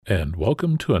and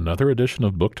welcome to another edition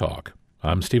of Book Talk.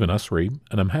 I'm Stephen Usry,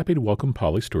 and I'm happy to welcome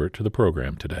Polly Stewart to the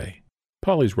program today.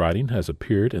 Polly's writing has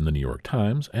appeared in the New York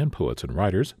Times and Poets and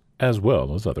Writers, as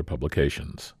well as other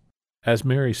publications. As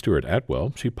Mary Stewart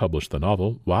Atwell, she published the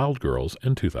novel Wild Girls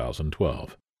in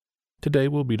 2012. Today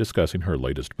we'll be discussing her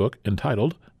latest book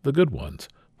entitled The Good Ones,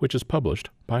 which is published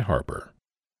by Harper.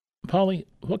 Polly,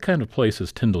 what kind of place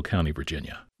is Tyndall County,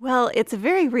 Virginia? Well, it's a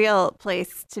very real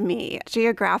place to me.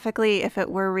 Geographically, if it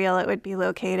were real, it would be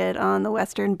located on the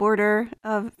western border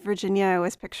of Virginia. I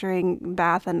was picturing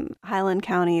Bath and Highland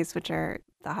counties, which are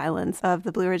the highlands of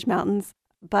the Blue Ridge Mountains.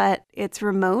 But it's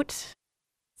remote,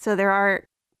 so there are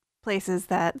places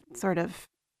that sort of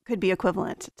could be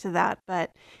equivalent to that.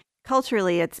 But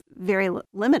culturally, it's very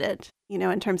limited,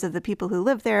 in terms of the people who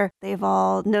live there. They've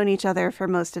all known each other for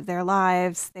most of their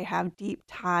lives. They have deep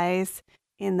ties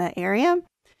in the area.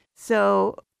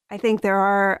 So I think there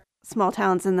are small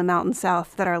towns in the Mountain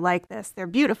South that are like this. They're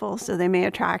beautiful, so they may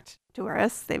attract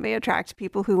tourists. They may attract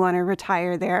people who want to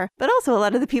retire there. But also a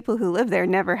lot of the people who live there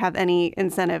never have any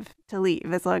incentive to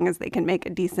leave as long as they can make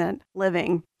a decent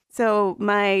living. So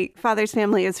my father's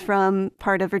family is from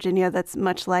part of Virginia that's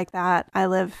much like that. I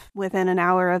live within an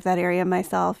hour of that area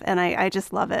myself, and I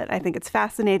just love it. I think it's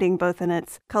fascinating both in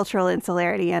its cultural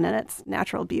insularity and in its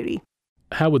natural beauty.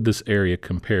 How would this area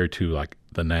compare to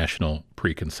the national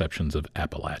preconceptions of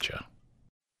Appalachia?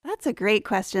 That's a great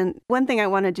question. One thing I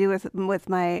want to do with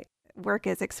my work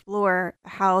is explore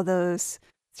how those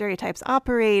stereotypes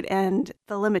operate and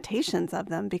the limitations of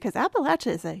them, because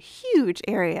Appalachia is a huge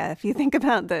area. If you think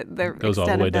about the it goes all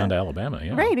the way down to Alabama,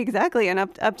 yeah. Right, exactly, and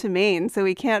up to Maine. So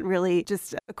we can't really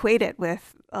just equate it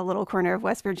with a little corner of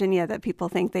West Virginia that people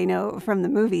think they know from the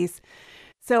movies.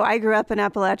 So I grew up in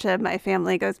Appalachia. My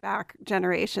family goes back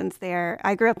generations there.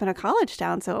 I grew up in a college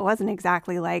town, so it wasn't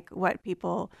exactly like what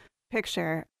people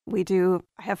picture. I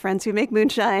have friends who make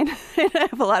moonshine, and I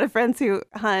have a lot of friends who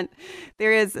hunt.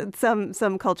 There is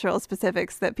some cultural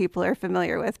specifics that people are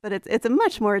familiar with, but it's a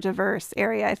much more diverse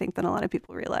area, I think, than a lot of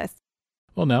people realize.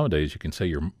 Well, nowadays you can say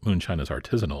your moonshine is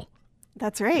artisanal.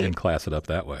 That's right. And class it up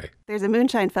that way. There's a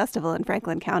moonshine festival in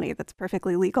Franklin County that's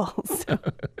perfectly legal. So.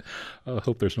 I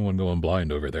hope there's no one going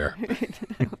blind over there.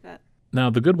 Now,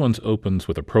 The Good Ones opens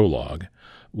with a prologue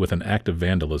with an act of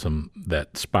vandalism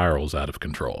that spirals out of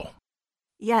control.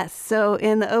 Yes. So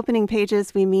in the opening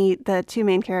pages, we meet the two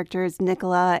main characters,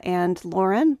 Nicola and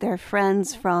Lauren. They're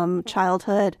friends from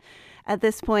childhood. At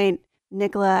this point,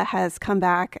 Nicola has come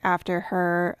back after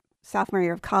her sophomore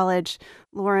year of college.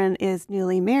 Lauren is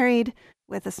newly married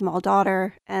with a small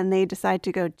daughter, and they decide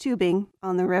to go tubing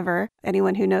on the river.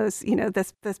 Anyone who knows,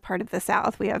 this part of the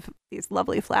South, we have these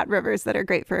lovely flat rivers that are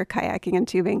great for kayaking and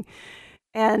tubing.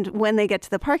 And when they get to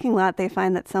the parking lot, they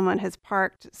find that someone has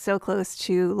parked so close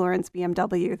to Lauren's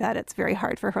BMW that it's very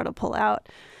hard for her to pull out.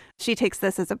 She takes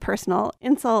this as a personal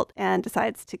insult and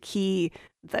decides to key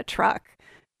the truck,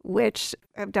 which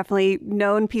I've definitely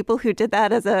known people who did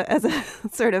that as a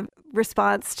sort of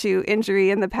response to injury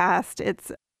in the past.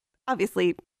 It's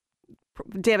obviously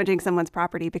damaging someone's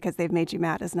property because they've made you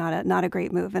mad is not a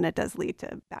great move, and it does lead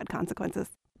to bad consequences.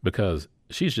 Because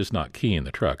she's just not keying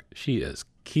the truck. She is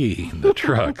keying the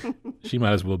truck. She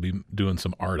might as well be doing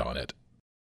some art on it.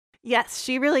 Yes,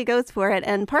 she really goes for it.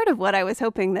 And part of what I was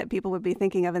hoping that people would be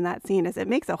thinking of in that scene is it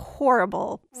makes a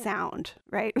horrible sound,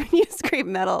 right? When you scrape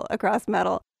metal across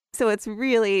metal. So it's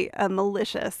really a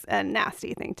malicious and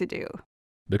nasty thing to do.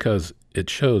 Because it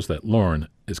shows that Lauren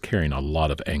is carrying a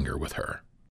lot of anger with her.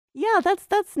 Yeah,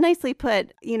 that's nicely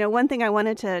put. One thing I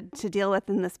wanted to deal with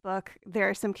in this book, there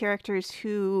are some characters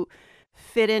who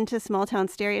fit into small town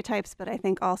stereotypes, but I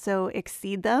think also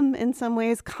exceed them in some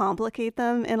ways, complicate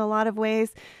them in a lot of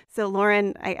ways. So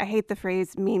Lauren, I hate the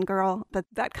phrase mean girl, but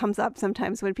that comes up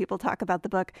sometimes when people talk about the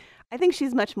book. I think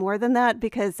she's much more than that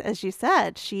because, as you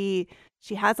said, she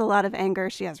has a lot of anger.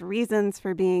 She has reasons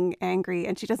for being angry,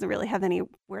 and she doesn't really have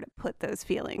anywhere to put those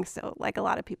feelings. So like a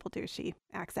lot of people do, she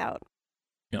acts out.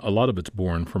 A lot of it's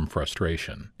born from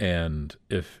frustration. And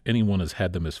if anyone has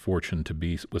had the misfortune to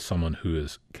be with someone who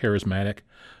is charismatic,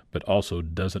 but also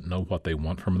doesn't know what they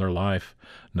want from their life,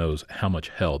 knows how much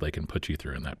hell they can put you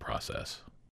through in that process.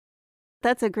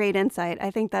 That's a great insight.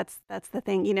 I think that's the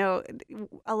thing.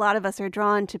 A lot of us are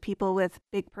drawn to people with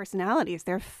big personalities.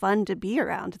 They're fun to be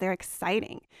around. They're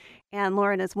exciting. And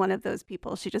Lauren is one of those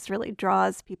people. She just really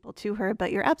draws people to her.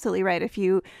 But you're absolutely right. If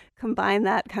you combine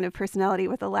that kind of personality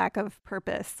with a lack of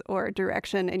purpose or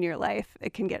direction in your life,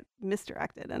 it can get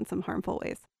misdirected in some harmful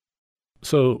ways.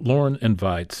 So Lauren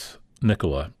invites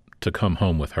Nicola to come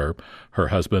home with her. Her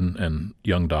husband and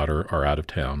young daughter are out of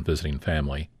town visiting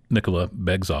family. Nicola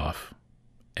begs off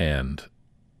and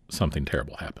something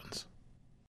terrible happens.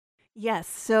 Yes.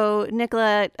 So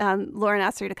Nicola, Lauren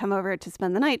asks her to come over to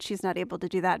spend the night. She's not able to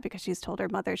do that because she's told her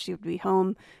mother she would be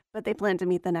home, but they plan to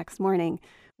meet the next morning.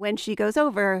 When she goes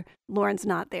over, Lauren's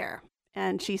not there.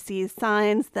 And she sees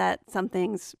signs that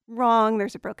something's wrong.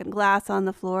 There's a broken glass on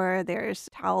the floor. There's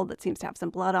a towel that seems to have some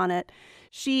blood on it.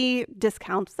 She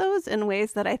discounts those in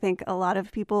ways that I think a lot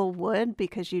of people would,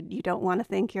 because you don't want to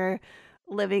think you're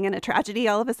living in a tragedy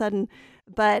all of a sudden.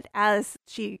 But as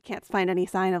she can't find any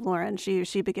sign of Lauren,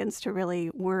 she begins to really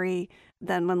worry.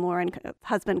 Then when Lauren's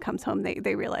husband comes home,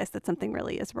 they realize that something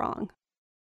really is wrong.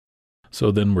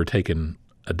 So then we're taking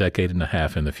a decade and a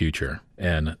half in the future,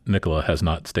 and Nicola has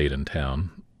not stayed in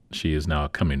town. She is now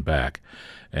coming back,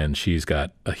 and she's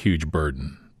got a huge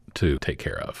burden to take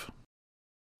care of.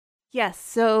 Yes.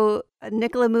 So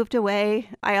Nicola moved away.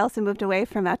 I also moved away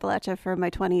from Appalachia for my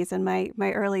 20s and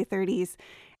my early 30s.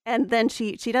 And then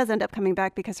she does end up coming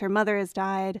back because her mother has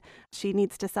died. She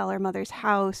needs to sell her mother's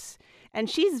house. And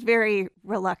she's very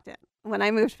reluctant. When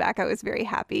I moved back, I was very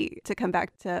happy to come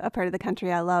back to a part of the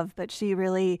country I love. But she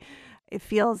really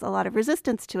feels a lot of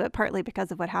resistance to it, partly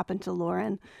because of what happened to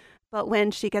Lauren. But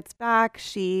when she gets back,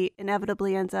 she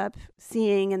inevitably ends up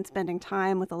seeing and spending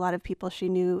time with a lot of people she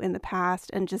knew in the past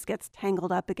and just gets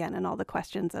tangled up again in all the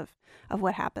questions of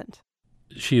what happened.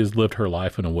 She has lived her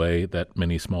life in a way that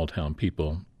many small town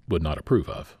people would not approve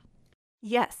of.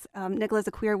 Yes. Nicola's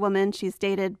a queer woman. She's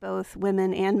dated both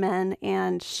women and men,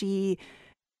 and she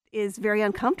is very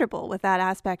uncomfortable with that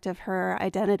aspect of her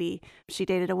identity. She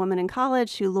dated a woman in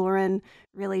college who Lauren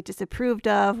really disapproved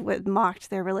of, mocked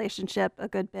their relationship a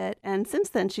good bit. And since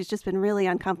then, she's just been really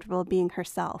uncomfortable being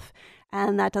herself.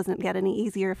 And that doesn't get any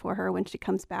easier for her when she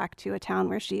comes back to a town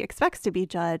where she expects to be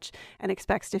judged and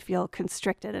expects to feel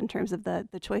constricted in terms of the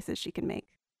choices she can make.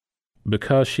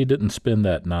 Because she didn't spend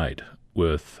that night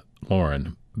with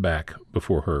Lauren back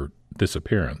before her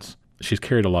disappearance, she's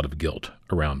carried a lot of guilt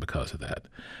around because of that.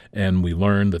 And we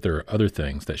learned that there are other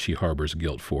things that she harbors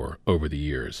guilt for over the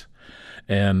years.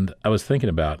 And I was thinking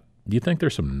about, do you think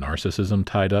there's some narcissism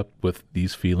tied up with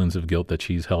these feelings of guilt that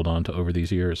she's held on to over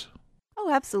these years?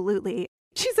 Oh, absolutely.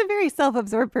 She's a very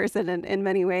self-absorbed person in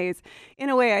many ways. In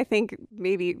a way, I think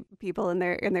maybe people in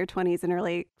their 20s and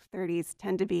early 30s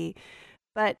tend to be.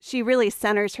 But she really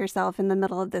centers herself in the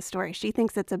middle of this story. She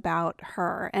thinks it's about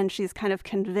her, and she's kind of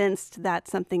convinced that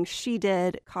something she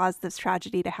did caused this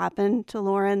tragedy to happen to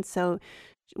Lauren. So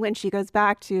when she goes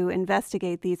back to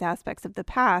investigate these aspects of the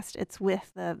past, it's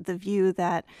with the view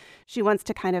that she wants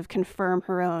to kind of confirm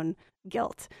her own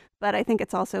guilt. But I think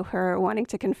it's also her wanting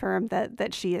to confirm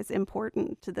that she is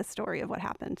important to the story of what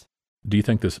happened. Do you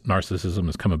think this narcissism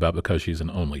has come about because she's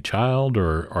an only child,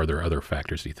 or are there other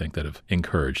factors, do you think, that have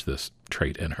encouraged this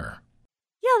trait in her?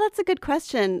 Yeah, that's a good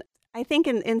question. I think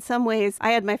in some ways,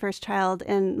 I had my first child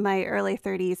in my early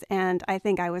 30s, and I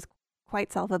think I was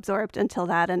quite self-absorbed until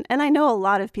that. And I know a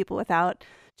lot of people without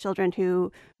children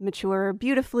who mature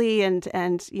beautifully and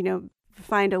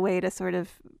find a way to sort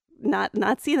of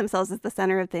not see themselves as the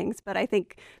center of things. But I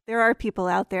think there are people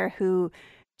out there who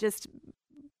just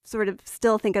sort of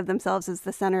still think of themselves as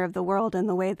the center of the world in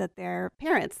the way that their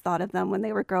parents thought of them when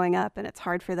they were growing up, and it's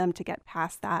hard for them to get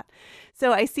past that.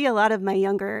 So I see a lot of my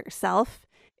younger self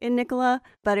in Nicola,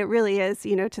 but it really is,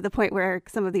 to the point where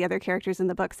some of the other characters in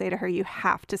the book say to her, you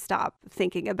have to stop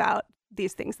thinking about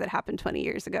these things that happened 20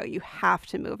 years ago. You have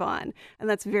to move on. And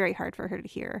that's very hard for her to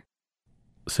hear.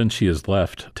 Since she has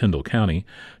left Tyndall County,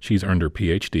 she's earned her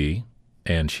PhD,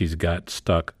 and she's got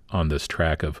stuck on this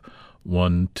track of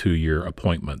 1-2 year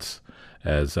appointments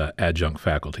as adjunct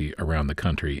faculty around the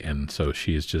country. And so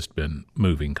she has just been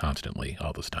moving constantly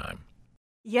all this time.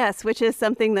 Yes, which is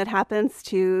something that happens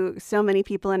to so many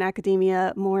people in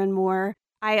academia more and more.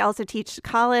 I also teach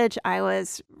college. I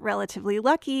was relatively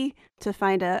lucky to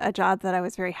find a job that I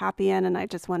was very happy in and I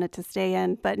just wanted to stay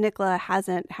in. But Nicola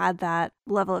hasn't had that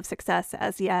level of success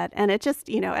as yet. And it just,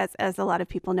 as a lot of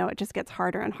people know, it just gets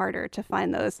harder and harder to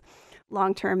find those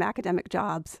long-term academic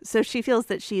jobs. So she feels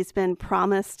that she's been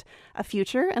promised a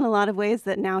future in a lot of ways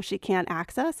that now she can't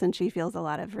access, and she feels a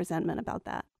lot of resentment about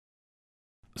that.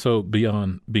 So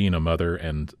beyond being a mother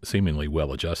and seemingly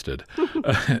well-adjusted,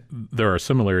 there are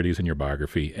similarities in your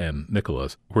biography and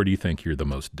Nicola's. Where do you think you're the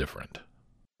most different?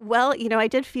 Well, I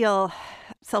did feel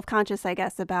self-conscious, I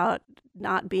guess, about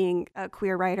not being a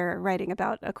queer writer writing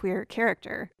about a queer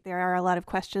character. There are a lot of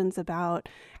questions about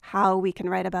how we can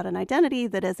write about an identity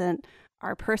that isn't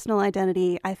our personal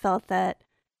identity. I felt that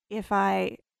if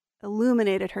I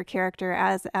illuminated her character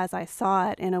as I saw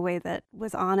it in a way that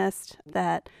was honest,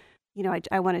 that,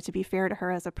 I wanted to be fair to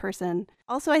her as a person.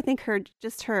 Also, I think her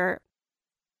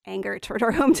anger toward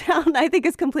our hometown, I think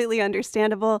is completely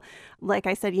understandable. Like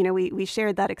I said, we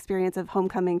shared that experience of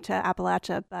homecoming to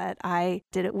Appalachia, but I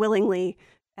did it willingly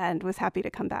and was happy to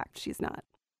come back. She's not.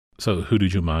 So who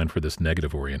did you mind for this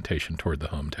negative orientation toward the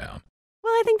hometown?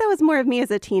 Well, I think that was more of me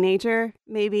as a teenager.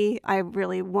 Maybe I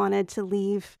really wanted to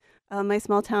leave my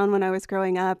small town when I was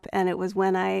growing up. And it was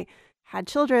when I had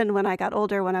children, when I got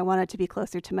older, when I wanted to be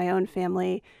closer to my own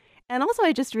family. And also,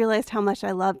 I just realized how much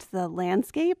I loved the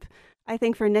landscape. I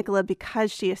think for Nicola,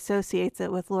 because she associates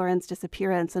it with Lauren's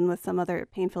disappearance and with some other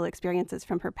painful experiences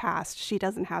from her past, she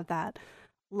doesn't have that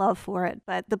love for it.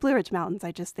 But the Blue Ridge Mountains,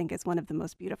 I just think, is one of the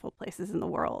most beautiful places in the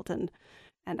world. And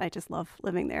I just love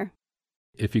living there.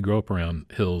 If you grow up around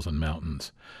hills and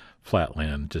mountains,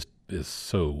 flatland just is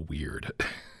so weird.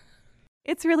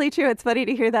 It's really true. It's funny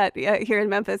to hear that here in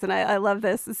Memphis, and I love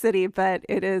this city, but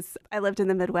it is, I lived in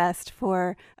the Midwest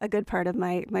for a good part of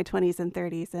my 20s and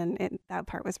 30s, and that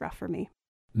part was rough for me.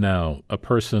 Now, a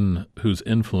person whose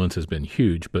influence has been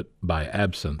huge, but by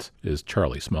absence, is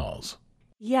Charlie Smalls.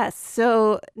 Yes.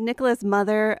 So Nicola's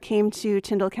mother came to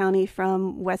Tyndall County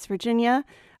from West Virginia.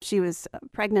 She was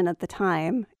pregnant at the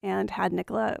time and had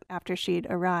Nicola after she'd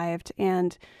arrived.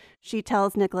 And she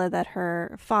tells Nicola that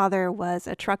her father was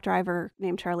a truck driver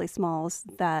named Charlie Smalls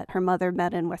that her mother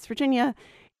met in West Virginia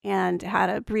and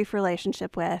had a brief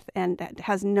relationship with and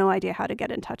has no idea how to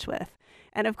get in touch with.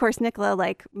 And of course, Nicola,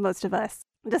 like most of us,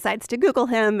 decides to Google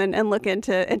him and look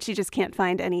into, and she just can't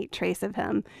find any trace of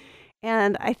him.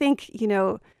 And I think,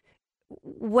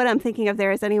 what I'm thinking of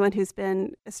there is anyone who's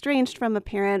been estranged from a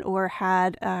parent or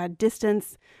had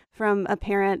distance from a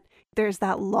parent, there's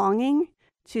that longing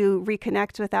to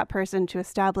reconnect with that person, to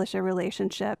establish a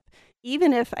relationship,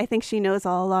 even if I think she knows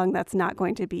all along that's not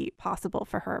going to be possible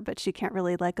for her, but she can't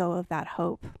really let go of that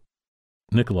hope.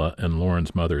 Nicola and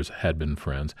Lauren's mothers had been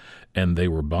friends, and they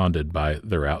were bonded by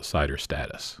their outsider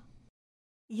status.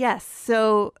 Yes.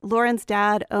 So Lauren's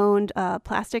dad owned a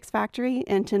plastics factory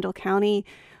in Tyndall County.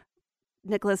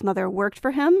 Nicola's mother worked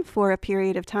for him for a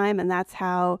period of time, and that's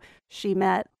how she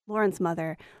met Lauren's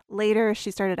mother. Later,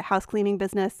 she started a house cleaning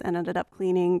business and ended up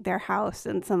cleaning their house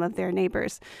and some of their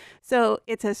neighbors. So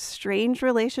it's a strange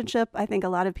relationship. I think a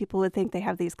lot of people would think they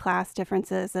have these class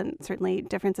differences and certainly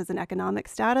differences in economic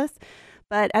status.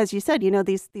 But as you said,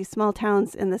 these small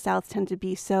towns in the South tend to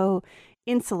be so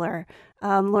insular.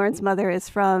 Lauren's mother is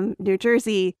from New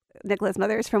Jersey. Nicola's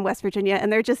mother is from West Virginia,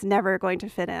 and they're just never going to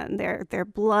fit in. They're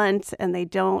blunt, and they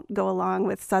don't go along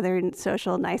with Southern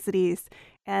social niceties.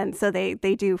 And so they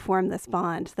do form this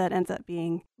bond that ends up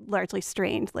being largely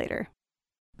strained later.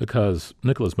 Because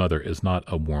Nicola's mother is not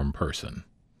a warm person.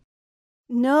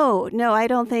 No, I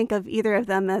don't think of either of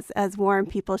them as warm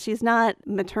people. She's not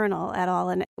maternal at all.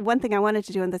 And one thing I wanted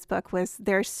to do in this book was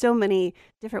there are so many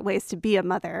different ways to be a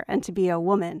mother and to be a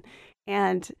woman.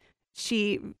 And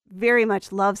she very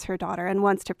much loves her daughter and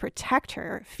wants to protect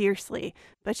her fiercely,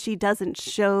 but she doesn't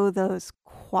show those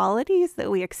qualities that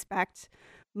we expect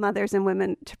mothers and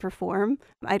women to perform.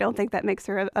 I don't think that makes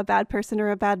her a bad person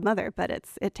or a bad mother, but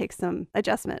it takes some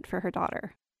adjustment for her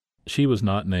daughter. She was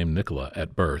not named Nicola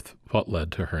at birth. What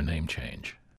led to her name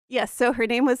change? Yes, so her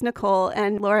name was Nicole,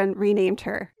 and Lauren renamed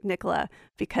her Nicola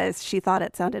because she thought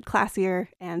it sounded classier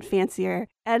and fancier.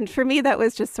 And for me, that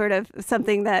was just sort of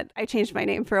something that I changed my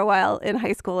name for a while in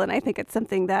high school, and I think it's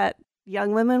something that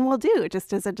young women will do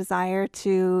just as a desire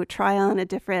to try on a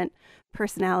different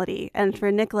personality. And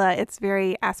for Nicola, it's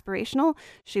very aspirational.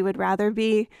 She would rather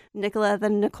be Nicola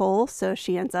than Nicole, so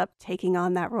she ends up taking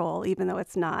on that role, even though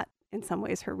it's not in some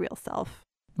ways her real self.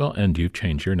 Well, and you've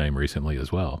changed your name recently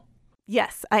as well.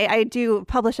 Yes, I do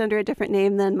publish under a different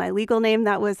name than my legal name.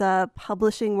 That was a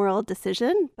Publishing World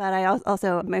decision, but I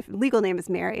also, my legal name is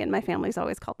Mary, and my family's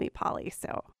always called me Polly,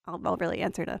 so I'll really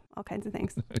answer to all kinds of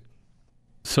things.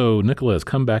 So Nicola has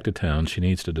come back to town. She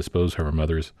needs to dispose of her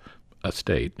mother's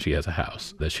estate. She has a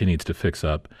house that she needs to fix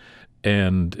up,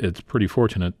 and it's pretty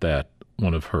fortunate that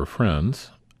one of her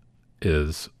friends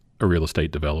is a real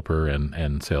estate developer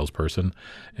and salesperson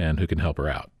and who can help her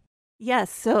out.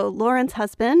 Yes. So Lauren's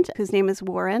husband, whose name is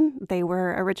Warren, they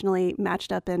were originally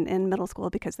matched up in middle school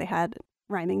because they had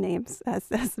rhyming names, as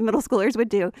middle schoolers would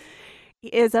do. He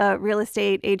is a real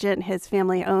estate agent. His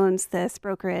family owns this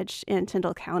brokerage in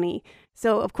Tyndall County.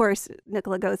 So, of course,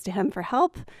 Nicola goes to him for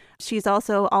help. She's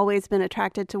also always been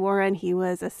attracted to Warren. He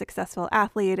was a successful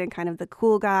athlete and kind of the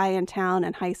cool guy in town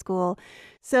and high school.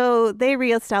 So they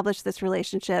reestablished this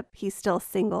relationship. He's still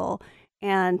single.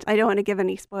 And I don't want to give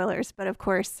any spoilers, but of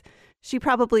course, she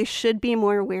probably should be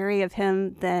more wary of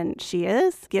him than she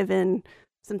is, given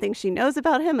some things she knows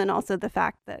about him and also the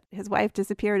fact that his wife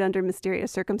disappeared under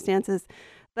mysterious circumstances.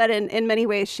 But in many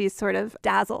ways, she's sort of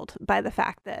dazzled by the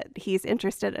fact that he's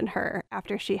interested in her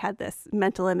after she had this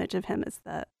mental image of him as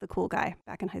the cool guy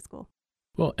back in high school.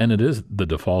 Well, and it is the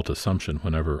default assumption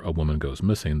whenever a woman goes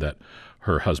missing that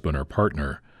her husband or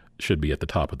partner should be at the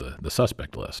top of the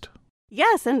suspect list.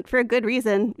 Yes, and for a good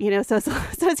reason. So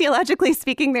sociologically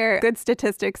speaking, there are good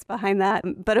statistics behind that.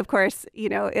 But of course,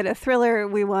 in a thriller,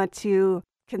 we want to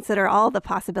consider all the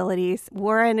possibilities.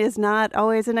 Warren is not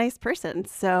always a nice person.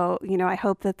 So, I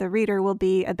hope that the reader will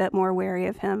be a bit more wary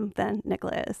of him than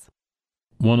Nicola is.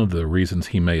 One of the reasons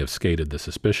he may have skated the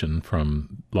suspicion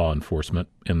from law enforcement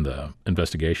in the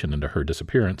investigation into her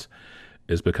disappearance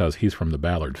is because he's from the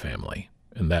Ballard family,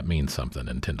 and that means something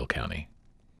in Tyndall County.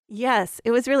 Yes,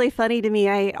 it was really funny to me.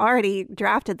 I already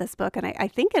drafted this book, and I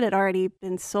think it had already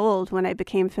been sold when I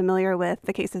became familiar with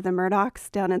the case of the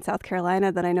Murdaughs down in South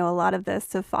Carolina, that I know a lot of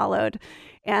this have followed.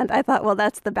 And I thought, well,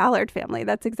 that's the Ballard family.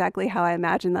 That's exactly how I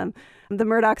imagine them. The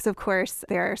Murdaughs, of course,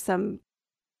 there are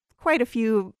quite a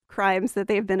few crimes that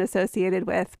they've been associated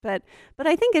with. But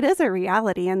I think it is a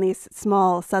reality in these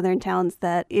small southern towns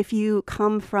that if you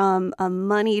come from a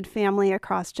moneyed family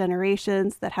across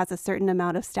generations that has a certain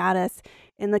amount of status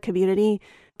in the community,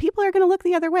 people are going to look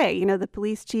the other way. The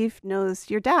police chief knows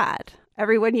your dad.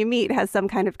 Everyone you meet has some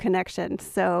kind of connection.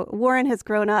 So Warren has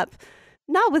grown up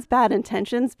not with bad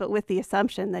intentions, but with the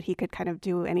assumption that he could kind of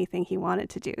do anything he wanted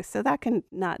to do. So that can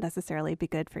not necessarily be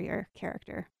good for your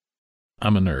character.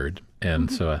 I'm a nerd,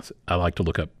 and so I like to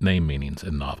look up name meanings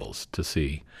in novels to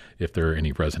see if there are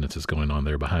any resonances going on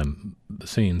there behind the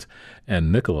scenes.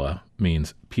 And Nicola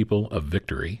means people of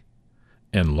victory,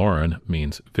 and Lauren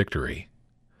means victory.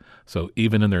 So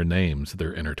even in their names,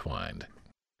 they're intertwined.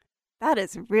 That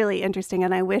is really interesting,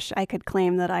 and I wish I could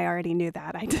claim that I already knew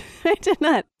that. I did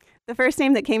not. The first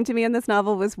name that came to me in this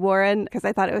novel was Warren, because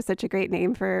I thought it was such a great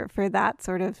name for that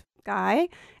sort of guy.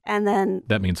 And then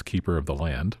that means keeper of the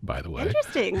land, by the way.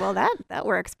 Interesting. Well, that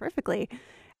works perfectly.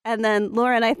 And then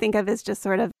Lauren, I think of as just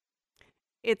sort of,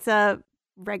 it's a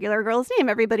regular girl's name.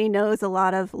 Everybody knows a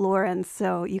lot of Laurens,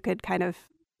 so you could kind of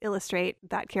illustrate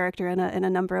that character in a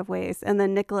number of ways. And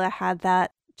then Nicola had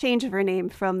that change of her name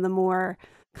from the more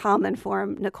common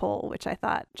form Nicole, which I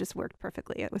thought just worked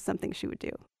perfectly. It was something she would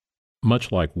do.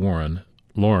 Much like Warren,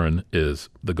 Lauren is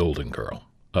the golden girl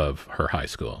of her high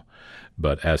school.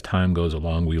 But as time goes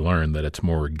along, we learn that it's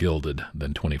more gilded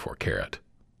than 24 karat.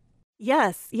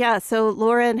 Yes. Yeah. So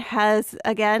Lauren has,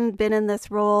 again, been in this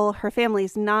role. Her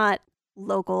family's not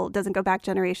local, doesn't go back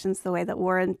generations the way that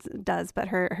Warren does, but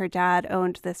her dad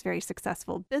owned this very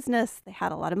successful business. They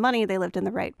had a lot of money. They lived in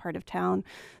the right part of town.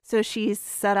 So she's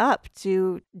set up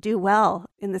to do well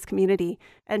in this community.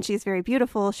 And she's very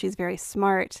beautiful. She's very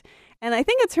smart. And I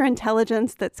think it's her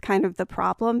intelligence that's kind of the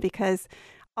problem, because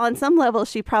on some level,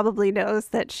 she probably knows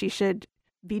that she should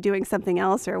be doing something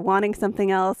else or wanting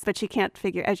something else, but she can't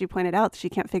figure, as you pointed out, she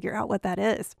can't figure out what that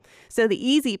is. So the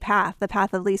easy path, the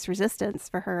path of least resistance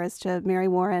for her, is to marry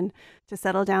Warren, to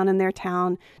settle down in their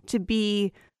town, to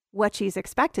be what she's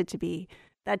expected to be.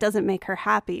 That doesn't make her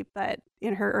happy, but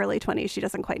in her early 20s, she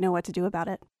doesn't quite know what to do about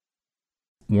it.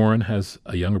 Warren has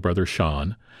a younger brother,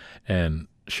 Sean, and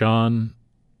Sean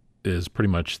is pretty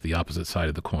much the opposite side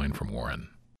of the coin from Warren.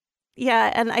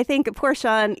 Yeah, and I think poor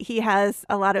Sean, he has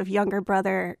a lot of younger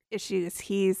brother issues.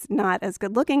 He's not as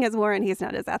good looking as Warren. He's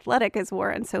not as athletic as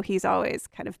Warren. So he's always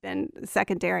kind of been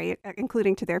secondary,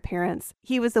 including to their parents.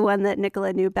 He was the one that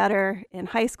Nicola knew better in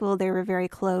high school. They were very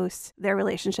close. Their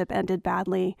relationship ended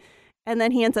badly. And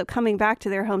then he ends up coming back to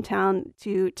their hometown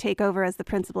to take over as the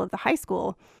principal of the high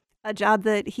school, a job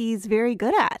that he's very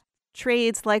good at.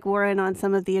 Trades like Warren on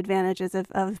some of the advantages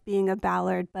of being a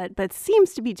Ballard, but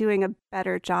seems to be doing a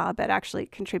better job at actually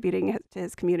contributing to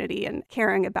his community and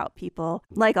caring about people.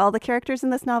 Like all the characters in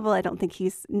this novel, I don't think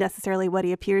he's necessarily what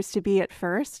he appears to be at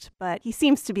first, but he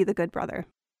seems to be the good brother.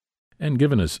 And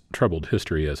given his troubled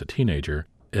history as a teenager,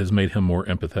 has made him more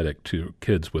empathetic to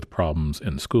kids with problems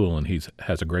in school, and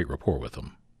has a great rapport with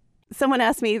them. Someone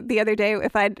asked me the other day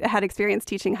if I'd had experience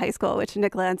teaching high school, which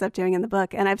Nicola ends up doing in the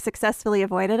book, and I've successfully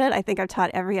avoided it. I think I've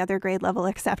taught every other grade level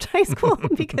except high school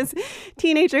because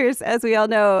teenagers, as we all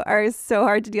know, are so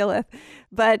hard to deal with.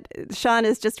 But Sean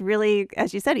is just really,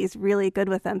 as you said, he's really good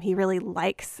with them. He really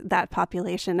likes that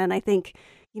population. And I think,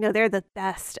 they're the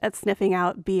best at sniffing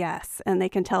out BS, and they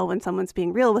can tell when someone's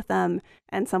being real with them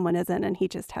and someone isn't, and he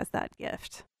just has that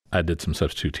gift. I did some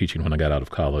substitute teaching when I got out of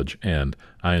college, and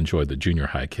I enjoyed the junior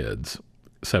high kids,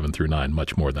 7 through 9,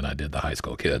 much more than I did the high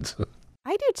school kids.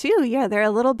 I do too. Yeah, they're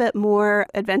a little bit more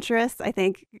adventurous. I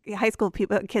think high school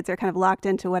kids are kind of locked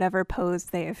into whatever pose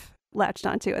they've latched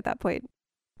onto at that point.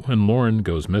 When Lauren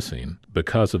goes missing,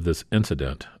 because of this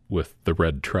incident with the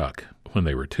red truck when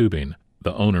they were tubing,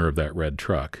 the owner of that red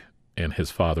truck and his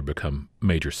father become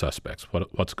major suspects.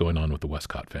 What's going on with the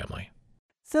Westcott family?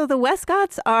 So the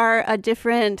Westcotts are a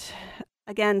different,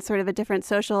 again, sort of a different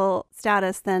social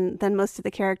status than most of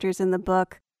the characters in the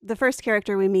book. The first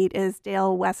character we meet is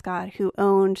Dale Westcott, who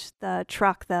owned the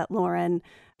truck that Lauren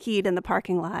keyed in the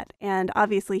parking lot. And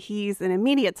obviously he's an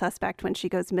immediate suspect when she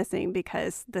goes missing,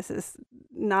 because this is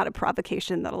not a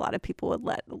provocation that a lot of people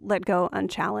would let go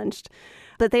unchallenged.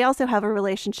 But they also have a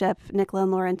relationship, Nicola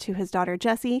and Lauren, to his daughter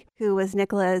Jessie, who was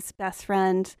Nicola's best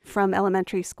friend from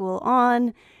elementary school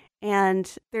on.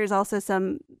 And there's also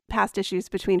some past issues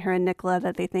between her and Nicola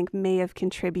that they think may have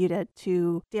contributed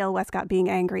to Dale Westcott being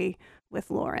angry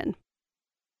with Lauren.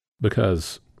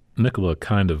 Because Nicola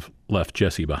kind of left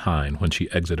Jessie behind when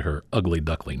she exited her ugly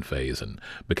duckling phase and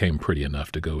became pretty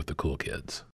enough to go with the cool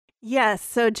kids. Yes,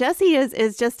 so Jessie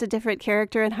is just a different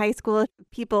character in high school.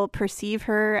 People perceive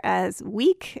her as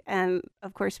weak, and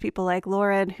of course people like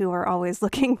Lauren, who are always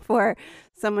looking for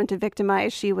someone to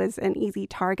victimize, she was an easy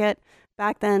target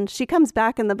back then. She comes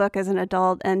back in the book as an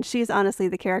adult, and she's honestly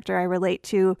the character I relate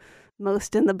to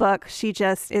most in the book. She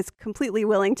just is completely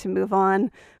willing to move on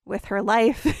with her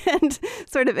life and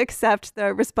sort of accept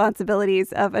the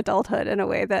responsibilities of adulthood in a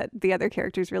way that the other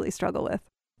characters really struggle with.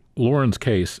 Lauren's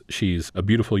case, she's a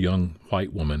beautiful young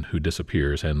white woman who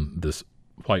disappears, and this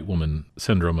white woman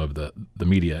syndrome of the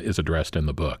media is addressed in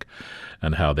the book,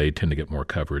 and how they tend to get more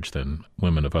coverage than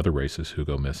women of other races who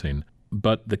go missing.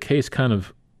 But the case kind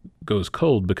of goes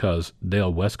cold because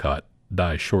Dale Westcott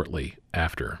dies shortly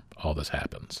after all this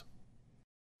happens.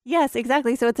 Yes,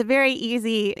 exactly. So it's a very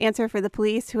easy answer for the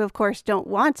police, who, of course, don't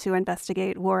want to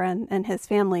investigate Warren and his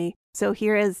family. So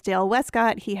here is Dale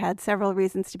Westcott. He had several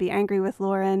reasons to be angry with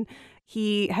Lauren.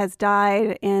 He has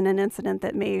died in an incident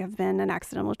that may have been an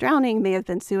accidental drowning, may have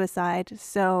been suicide.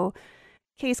 So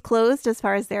case closed as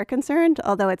far as they're concerned,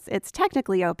 although it's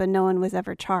technically open. No one was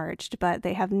ever charged, but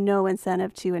they have no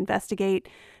incentive to investigate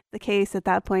the case at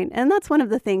that point. And that's one of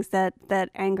the things that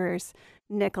angers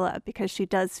Nicola, because she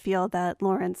does feel that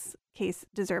Lauren's case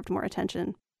deserved more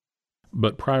attention.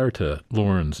 But prior to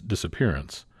Lauren's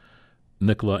disappearance,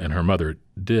 Nicola and her mother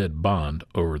did bond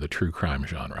over the true crime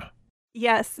genre.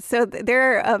 Yes. So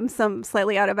there are some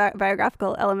slightly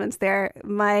autobiographical elements there.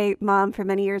 My mom for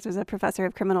many years was a professor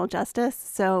of criminal justice.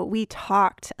 So we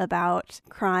talked about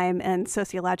crime and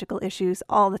sociological issues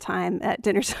all the time at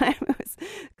dinner time. It was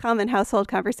common household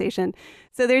conversation.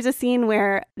 So there's a scene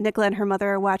where Nicola and her mother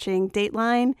are watching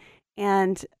Dateline,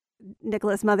 and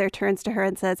Nicola's mother turns to her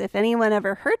and says, "If anyone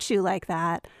ever hurts you like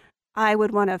that, I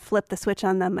would want to flip the switch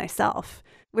on them myself,"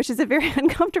 which is a very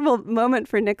uncomfortable moment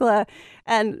for Nicola.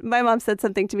 And my mom said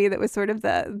something to me that was sort of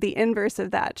the inverse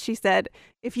of that. She said,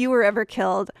 "If you were ever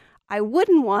killed, I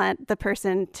wouldn't want the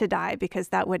person to die, because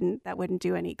that wouldn't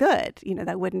do any good.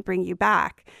 That wouldn't bring you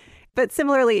back." But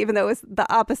similarly, even though it was the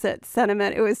opposite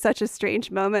sentiment, it was such a strange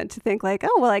moment to think like,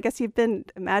 oh, well, I guess you've been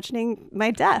imagining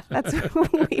my death. That's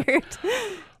weird.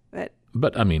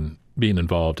 But I mean, being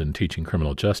involved in teaching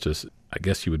criminal justice, I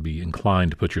guess you would be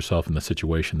inclined to put yourself in the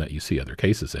situation that you see other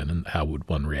cases in, and how would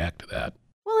one react to that?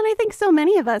 Well, and I think so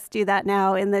many of us do that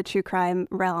now in the true crime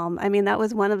realm. I mean, that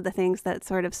was one of the things that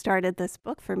sort of started this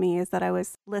book for me, is that I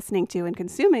was listening to and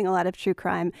consuming a lot of true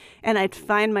crime, and I'd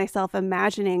find myself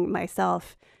imagining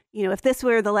myself, if this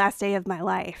were the last day of my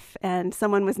life and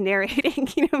someone was narrating,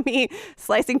 me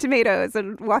slicing tomatoes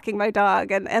and walking my dog.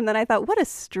 And then I thought, what a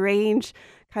strange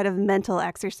kind of mental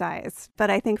exercise. But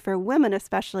I think for women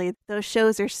especially, those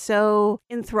shows are so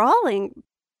enthralling,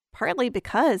 partly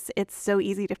because it's so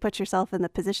easy to put yourself in the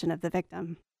position of the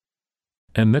victim.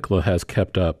 And Nicola has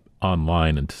kept up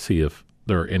online and to see if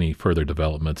there are any further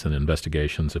developments and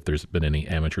investigations, if there's been any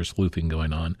amateur sleuthing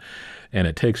going on. And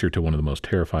it takes her to one of the most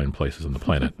terrifying places on the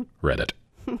planet, Reddit.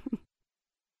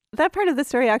 That part of the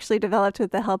story actually developed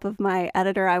with the help of my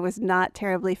editor. I was not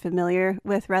terribly familiar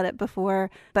with Reddit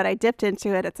before, but I dipped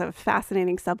into it. It's a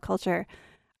fascinating subculture.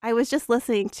 I was just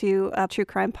listening to a true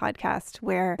crime podcast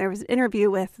where there was an interview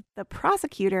with the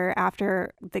prosecutor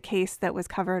after the case that was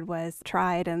covered was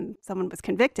tried and someone was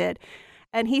convicted.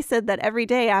 And he said that every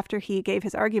day after he gave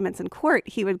his arguments in court,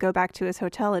 he would go back to his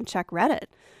hotel and check Reddit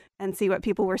and see what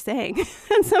people were saying,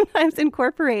 and sometimes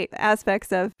incorporate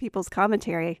aspects of people's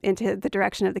commentary into the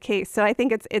direction of the case. So I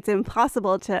think it's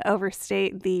impossible to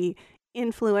overstate the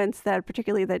influence that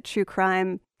particularly the true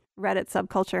crime Reddit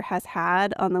subculture has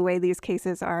had on the way these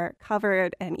cases are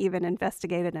covered and even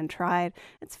investigated and tried.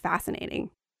 It's fascinating.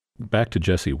 Back to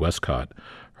Jessie Westcott.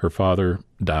 Her father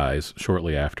dies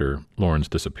shortly after Lauren's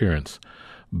disappearance,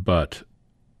 but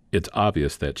It's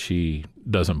obvious that she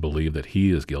doesn't believe that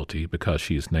he is guilty because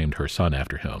she's named her son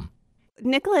after him.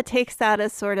 Nicola takes that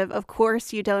as sort of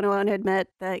course, you don't want to admit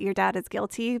that your dad is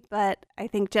guilty, but I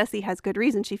think Jessie has good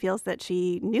reason. She feels that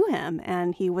she knew him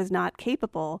and he was not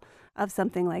capable of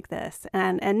something like this.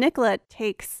 And Nicola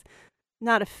takes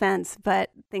not offense,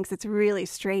 but thinks it's really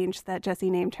strange that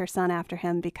Jessie named her son after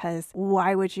him, because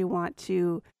why would you want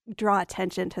to draw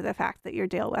attention to the fact that you're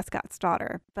Dale Westcott's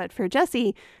daughter? But for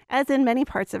Jessie, as in many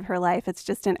parts of her life, it's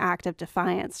just an act of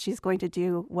defiance. She's going to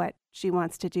do what she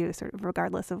wants to do, sort of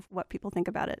regardless of what people think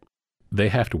about it. They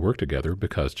have to work together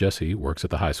because Jessie works at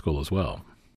the high school as well.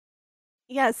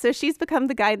 Yeah, so she's become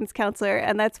the guidance counselor,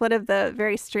 and that's one of the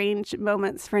very strange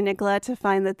moments for Nicola, to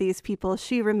find that these people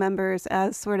she remembers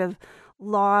as sort of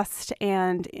lost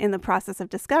and in the process of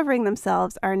discovering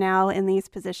themselves are now in these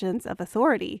positions of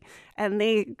authority.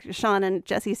 And Sean and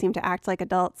Jessie seem to act like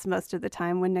adults most of the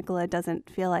time when Nicola doesn't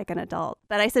feel like an adult.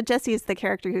 But I said Jessie is the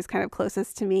character who's kind of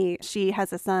closest to me. She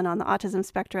has a son on the autism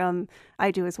spectrum. I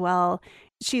do as well.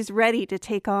 She's ready to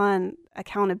take on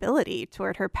accountability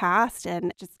toward her past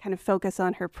and just kind of focus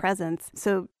on her presence.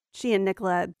 So she and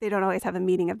Nicola, they don't always have a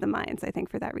meeting of the minds, I think,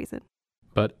 for that reason.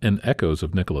 But in echoes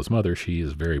of Nicola's mother, she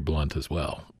is very blunt as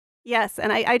well. Yes,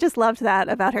 and I just loved that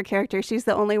about her character. She's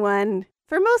the only one,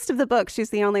 for most of the book, she's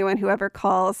the only one who ever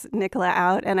calls Nicola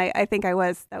out. And I think that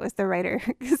was the writer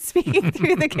speaking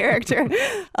through the character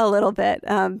a little bit,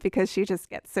 because she just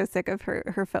gets so sick of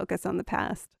her focus on the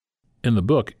past. In the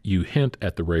book, you hint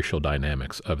at the racial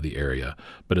dynamics of the area,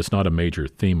 but it's not a major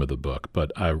theme of the book.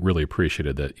 But I really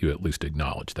appreciated that you at least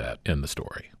acknowledged that in the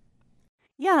story.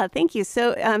 Yeah, thank you.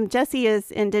 So Jessie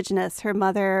is Indigenous. Her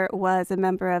mother was a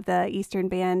member of the Eastern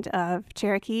Band of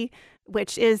Cherokee,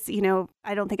 which is,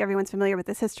 I don't think everyone's familiar with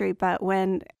this history, but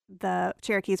when the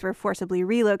Cherokees were forcibly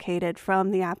relocated from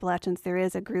the Appalachians, there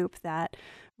is a group that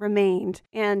remained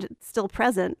and still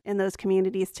present in those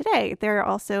communities today. There are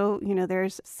also,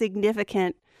 there's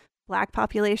significant Black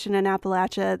population in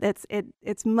Appalachia.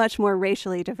 It's much more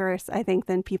racially diverse, I think,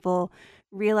 than people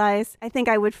realize. I think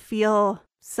I would feel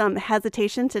some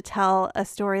hesitation to tell a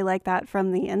story like that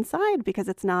from the inside because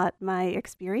it's not my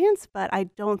experience, but I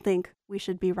don't think we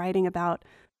should be writing about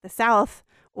the South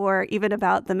or even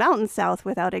about the Mountain South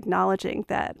without acknowledging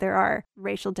that there are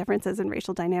racial differences and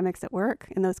racial dynamics at work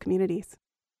in those communities.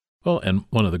 Well, and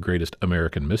one of the greatest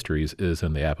American mysteries is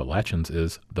in the Appalachians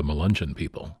is the Melungeon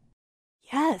people.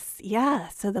 Yes, yeah.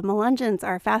 So the Melungeons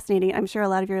are fascinating. I'm sure a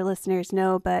lot of your listeners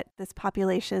know, but this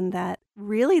population that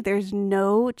really there's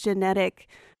no genetic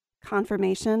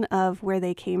confirmation of where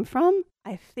they came from.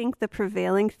 I think the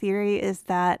prevailing theory is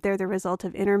that they're the result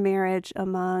of intermarriage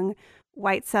among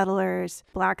white settlers,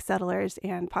 Black settlers,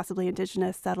 and possibly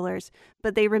Indigenous settlers.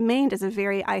 But they remained as a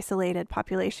very isolated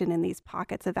population in these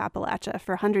pockets of Appalachia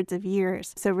for hundreds of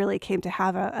years. So really came to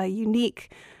have a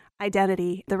unique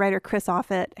identity. The writer Chris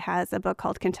Offutt has a book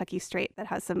called Kentucky Straight that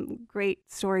has some great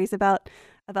stories about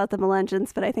the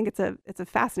Melungeons, but I think it's a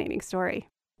fascinating story.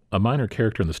 A minor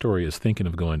character in the story is thinking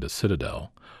of going to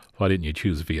Citadel. Why didn't you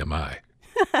choose VMI?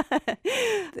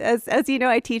 As you know,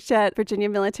 I teach at Virginia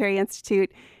Military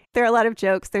Institute. There are a lot of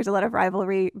jokes. There's a lot of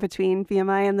rivalry between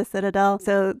VMI and the Citadel.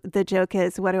 So the joke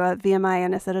is, what do a VMI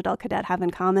and a Citadel cadet have in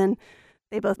common?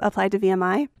 They both applied to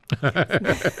VMI.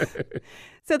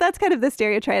 So that's kind of the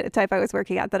stereotype I was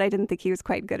working at, that I didn't think he was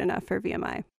quite good enough for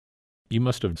VMI. You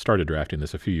must have started drafting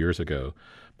this a few years ago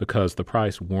because the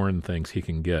price Warren thinks he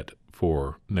can get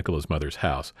for Nicola's mother's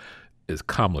house is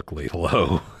comically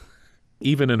low.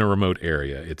 Even in a remote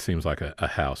area, it seems like a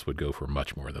house would go for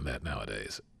much more than that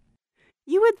nowadays.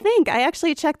 You would think. I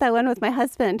actually checked that one with my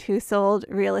husband, who sold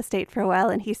real estate for a while,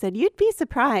 and he said, you'd be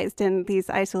surprised in these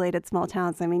isolated small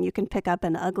towns. I mean, you can pick up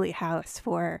an ugly house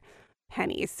for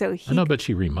pennies. So I know, but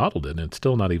she remodeled it, and it's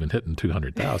still not even hitting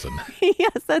 $200,000.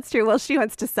 Yes, that's true. Well, she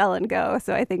wants to sell and go,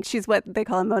 so I think she's what they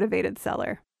call a motivated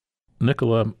seller.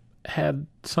 Nicola had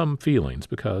some feelings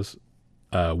because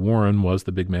Warren was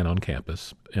the big man on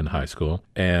campus in high school,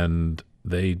 and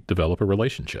they develop a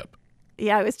relationship.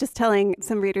 Yeah, I was just telling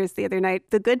some readers the other night,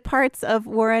 the good parts of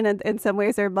Warren in some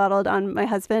ways are modeled on my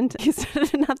husband.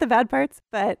 Not the bad parts,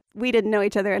 but we didn't know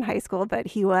each other in high school, but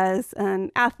he was an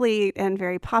athlete and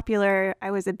very popular. I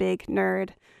was a big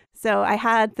nerd. So I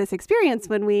had this experience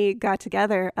when we got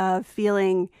together of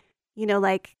feeling,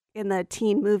 like in the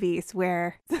teen movies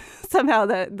where somehow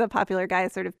the popular guy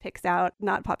sort of picks out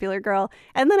not popular girl.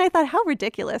 And then I thought how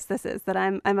ridiculous this is that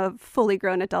I'm a fully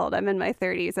grown adult. I'm in my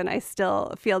 30s and I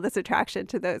still feel this attraction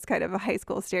to those kind of high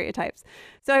school stereotypes.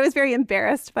 So I was very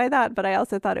embarrassed by that, but I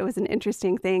also thought it was an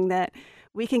interesting thing that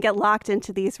we can get locked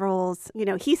into these roles.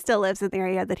 He still lives in the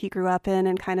area that he grew up in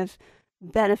and kind of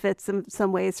benefits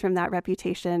some ways from that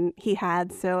reputation he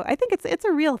had. So I think it's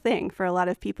a real thing for a lot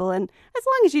of people. And as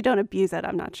long as you don't abuse it,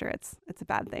 I'm not sure it's a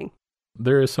bad thing.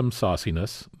 There is some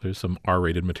sauciness. There's some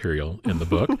R-rated material in the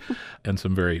book and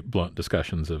some very blunt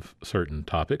discussions of certain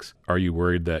topics. Are you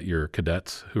worried that your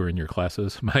cadets who are in your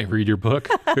classes might read your book?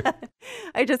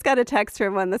 I just got a text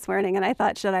from one this morning and I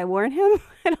thought, should I warn him?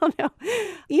 I don't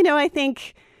know. I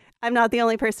think I'm not the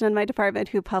only person in my department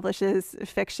who publishes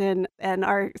fiction, and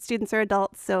our students are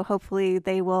adults, so hopefully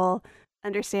they will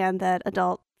understand that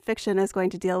adult fiction is going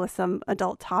to deal with some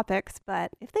adult topics.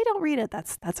 But if they don't read it,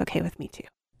 that's okay with me too.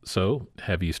 So,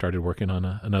 have you started working on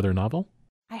another novel?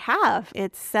 I have.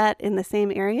 It's set in the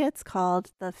same area. It's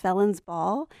called The Felon's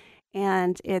Ball,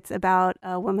 and it's about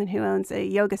a woman who owns a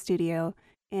yoga studio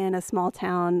in a small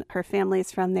town. Her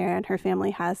family's from there, and her family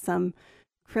has some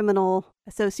criminal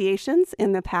associations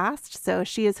in the past. So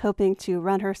she is hoping to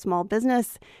run her small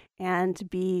business and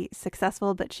be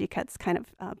successful, but she gets kind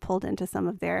of pulled into some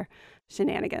of their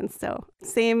shenanigans. So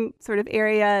same sort of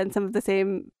area and some of the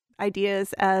same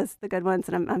ideas as The Good Ones,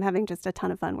 and I'm having just a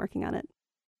ton of fun working on it.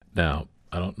 Now,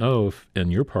 I don't know if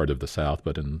in your part of the South,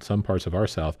 but in some parts of our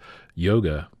South,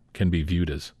 yoga can be viewed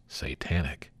as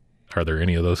satanic. Are there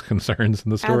any of those concerns in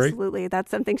the story? Absolutely.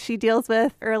 That's something she deals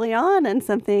with early on, and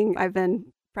something I've been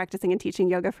practicing and teaching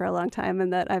yoga for a long time,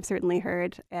 and that I've certainly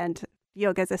heard. And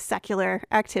yoga is a secular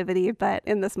activity, but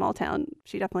in the small town,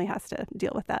 she definitely has to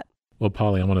deal with that. Well,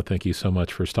 Polly, I want to thank you so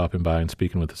much for stopping by and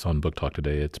speaking with us on Book Talk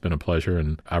today. It's been a pleasure,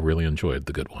 and I really enjoyed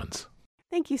The Good Ones.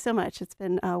 Thank you so much. It's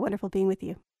been wonderful being with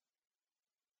you.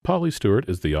 Polly Stewart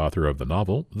is the author of the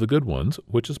novel The Good Ones,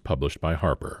 which is published by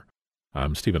Harper.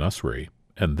 I'm Stephen Usry,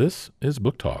 and this is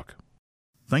Book Talk.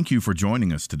 Thank you for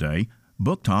joining us today.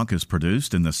 Book Talk is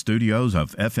produced in the studios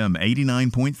of FM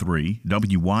 89.3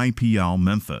 WYPL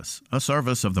Memphis, a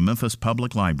service of the Memphis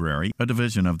Public Library, a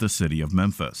division of the City of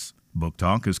Memphis. Book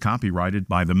Talk is copyrighted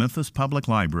by the Memphis Public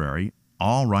Library,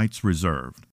 all rights reserved.